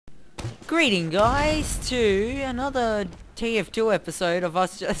Greeting guys to another TF2 episode of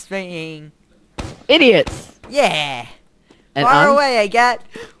us just being idiots. Yeah. And Far away, I got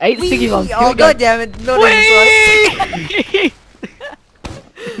 8 sticky bombs. Oh god damn it! Not Whee!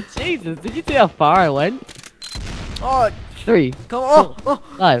 Jesus, did you see how far I went? Oh, 3, come on! 4, Oh,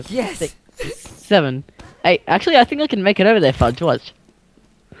 5, yes. 6, 7, 8. Actually, I think I can make it over there, Fudge. Watch.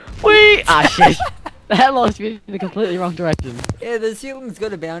 Whee! Ah, shit. That lost me in the completely wrong direction. Yeah, the ceiling's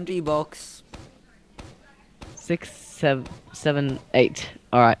got a boundary box. 6, 7, 8.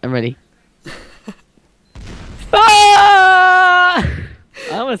 Alright, I'm ready. Ah!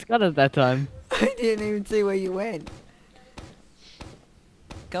 I almost got it that time. I didn't even see where you went.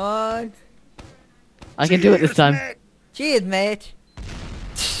 Come on. I can do it this time. Cheers, mate.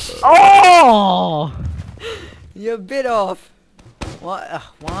 Oh! You're a bit off. What?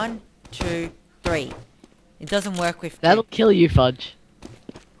 1, 2, 3. It doesn't work with. That'll kill you, Fudge.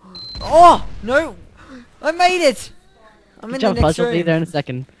 Oh no! I made it. I'm in Good job, the next Fudge. I'll be room. there in a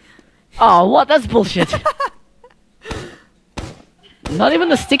second. Oh, what? That's bullshit. Not even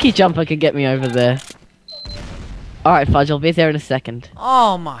the sticky jumper could get me over there. Alright, Fudge, I'll be there in a second.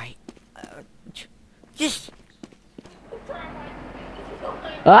 Oh my! Just.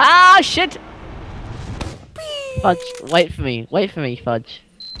 Ah, shit! Fudge, wait for me. Wait for me, Fudge.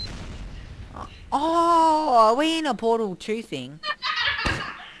 Oh, are we in a Portal 2 thing?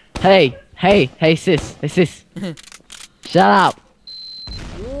 Hey, sis. Hey, sis. Shut up.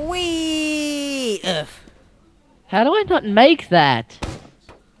 Wee! Ugh. How do I not make that?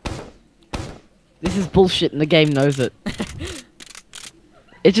 This is bullshit and the game knows it.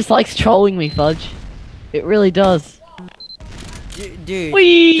 It just likes trolling me, Fudge. It really does. Dude,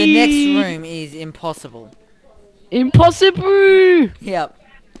 Whee! the next room is impossible. Impossible! Yep.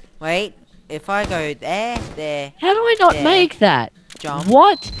 Wait, if I go there, How do I not there, make that? jump,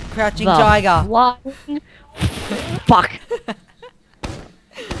 What? crouching the tiger. flying fuck.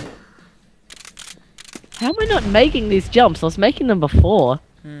 How am I not making these jumps? I was making them before.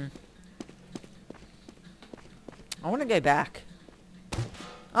 I want to go back.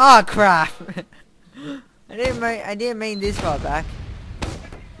 Oh crap! I didn't mean this far back.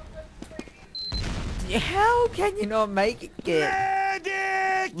 How can you not make it?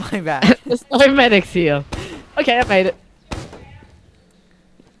 Medic! My bad. There's no medics here. Okay, I made it.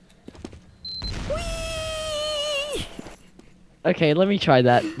 Whee! Okay, let me try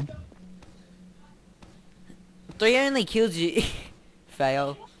that. 3 only kills you.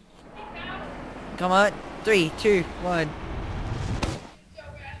 Fail. Come on. 3, 2, 1.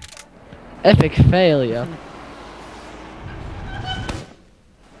 Epic failure.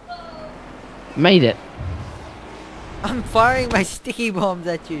 Made it. I'm firing my sticky bombs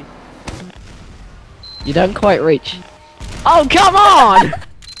at you. You don't quite reach. Oh, come on!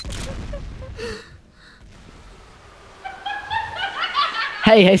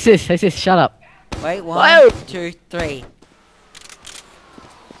 hey, sis, shut up. Wait, 1, Whoa! 2, 3.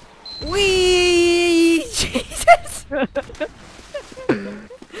 Whee! Jesus!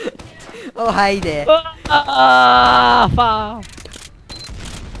 Oh, hey there.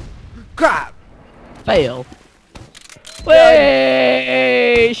 Crap! Fail.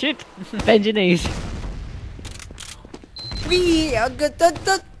 Wait, shit. Bend your knees. Whee! I got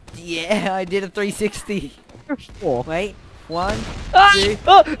that. Yeah, I did a 360. 4. Wait, 1, Ah! 2.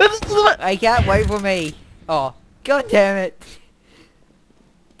 Oh! I can't wait for me. Oh, god damn it.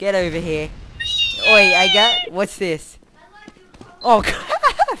 Get over here. Wait, I got. What's this? Oh, crap!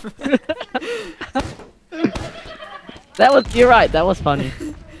 That was. You're right. That was funny.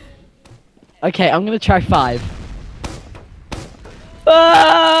 Okay, I'm gonna try 5.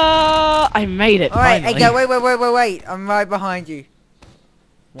 Ah! I made it. Alright, I finally. got. Wait. I'm right behind you.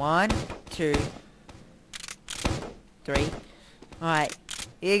 1, 2, 3. Alright,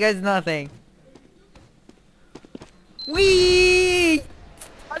 here goes nothing. Whee!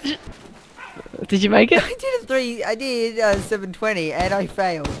 Did you make it? I did a 3. I did 720, and I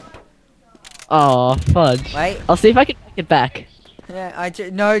failed. Oh, fudge. Wait. I'll see if I can make it back. Yeah,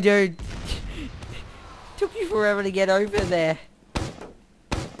 no, dude. Took you forever to get over there.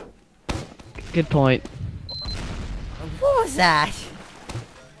 Good point. What was that?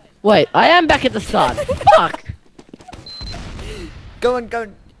 Wait, I am back at the start. Fuck. Go on.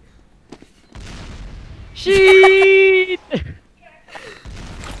 Shit.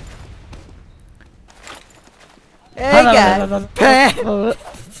 There you go.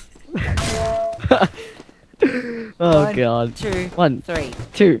 Oh 1, god. 2, 1, 3.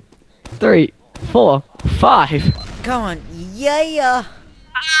 2, 3, 4, 5. Come on, yeah.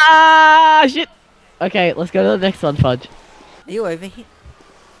 Ah, shit. Okay, let's go to the next one, Fudge. Are you over here?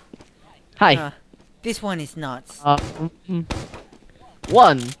 Hi. This one is nuts.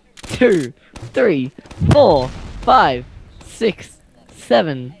 1, 2, 3, 4, 5, 6,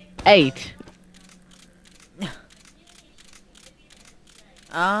 7, 8.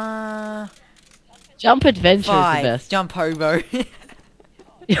 Jump Adventure 5. is the best. Jump Hobo.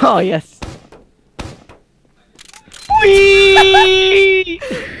 Oh, yes. Whee!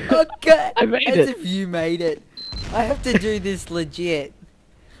 Okay. I made As it. if you made it. I have to do this legit.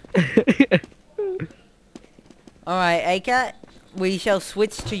 Alright, ACAT. We shall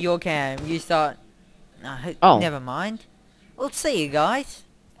switch to your cam. You start... Oh. Never mind. We'll see you guys.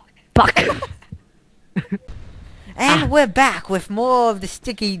 Fuck. And we're back with more of the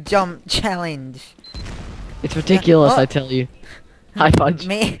sticky jump challenge. It's ridiculous, Oh. I tell you. High Fudge.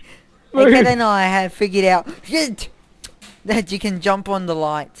 Me, ACAT and I have figured out that you can jump on the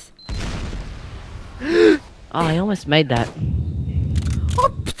lights. Oh, I almost made that. Oh,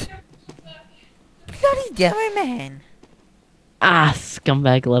 bloody demo man. Ah,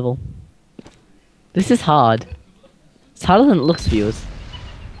 scumbag level. This is hard. It's harder than it looks, viewers.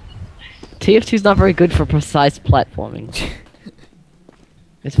 TF2's not very good for precise platforming.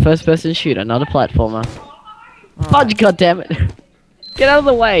 It's first person shooter, not a platformer. Fudge, goddammit! Get out of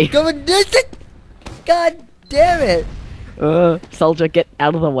the way! Come on, God damn it! Soldier, get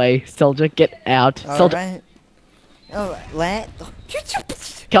out of the way. Soldier, get out. Soldier, Alright. Alright, land.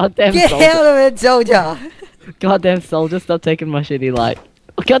 goddamn Get soldier. out of it, soldier! Goddamn soldier, stop taking my shitty light.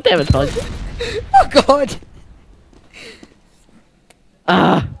 Oh, goddamn it, Fudge. Oh god!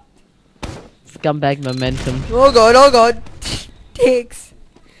 Ah! Scumbag momentum. Oh god, dicks!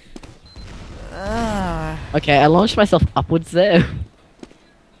 Ah. Okay, I launched myself upwards there.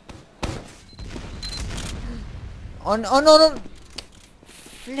 On.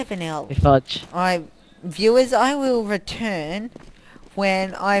 Flipping out. Hey, Fudge. Alright, viewers, I will return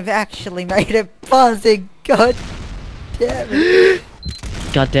when I've actually made it past it. God damn it.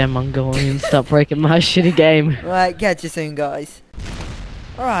 Goddamn Mongolian, stop breaking my shitty game. Right, catch you soon, guys.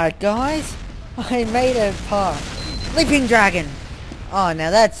 Alright, guys. I made it past. Leaping Dragon. Oh,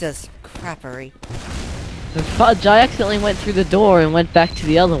 now that's just crappery. And Fudge, I accidentally went through the door and went back to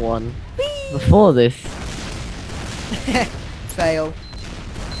the other one. Before this. Fail.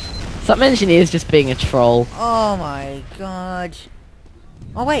 Some engineer's just being a troll. Oh my god.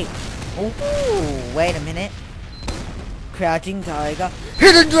 Oh wait. Ooh, wait a minute. Crouching Tiger.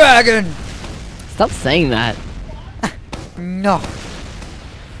 Hidden Dragon! Stop saying that. No.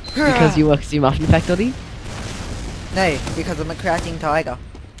 Because you work at Muffin Factory? No, because I'm a Crouching Tiger.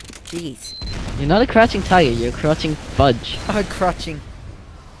 Jeez. You're not a crouching tiger, you're a crouching fudge. Oh, crouching.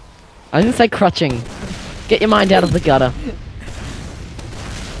 I didn't say crutching. Get your mind out of the gutter.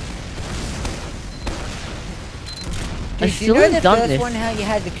 I Did you still know haven't the done first this. one how you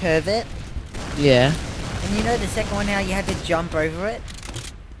had to curve it? Yeah, And you know the second one how you had to jump over it?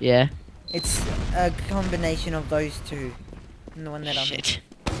 yeah. It's a combination of those two. And the one that I'm in. Shit.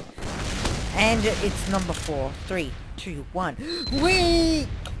 And it's number 4. 3, 2, 1. Whee!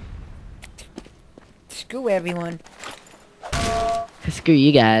 Screw everyone. Screw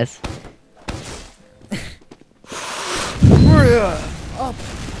you guys. Oh.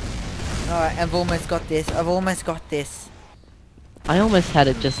 Alright, I've almost got this. I've almost got this. I almost had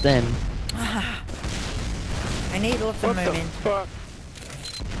it just then. I need lots of momentum.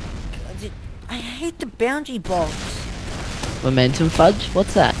 I hate the boundary box. Momentum fudge?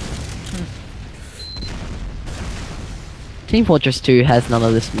 What's that? Team Fortress 2 has none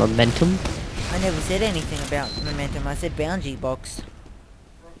of this momentum. I never said anything about momentum. I said boundary box.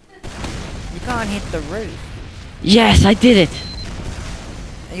 You can't hit the roof. Yes, I did it!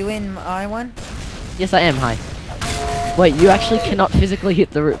 Are you in I1? Yes, I am, hi. Wait, you actually cannot physically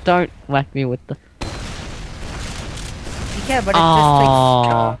hit the roof. Don't whack me with the... You can, but it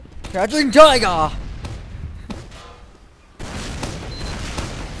Aww. just takes... Crouching Tiger!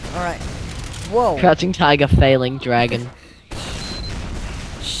 Alright. Whoa. Crouching tiger, failing dragon.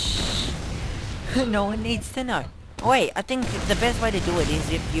 No one needs to know. Oh, wait, I think the best way to do it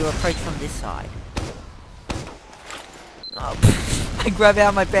is if you approach from this side. Oh, I grab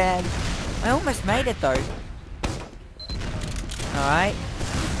out my bag. I almost made it though. Alright.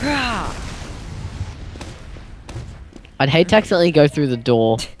 I'd hate to accidentally go through the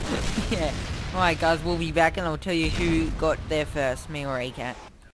door. Yeah. Alright guys, we'll be back and I'll tell you who got there first, me or ACAT.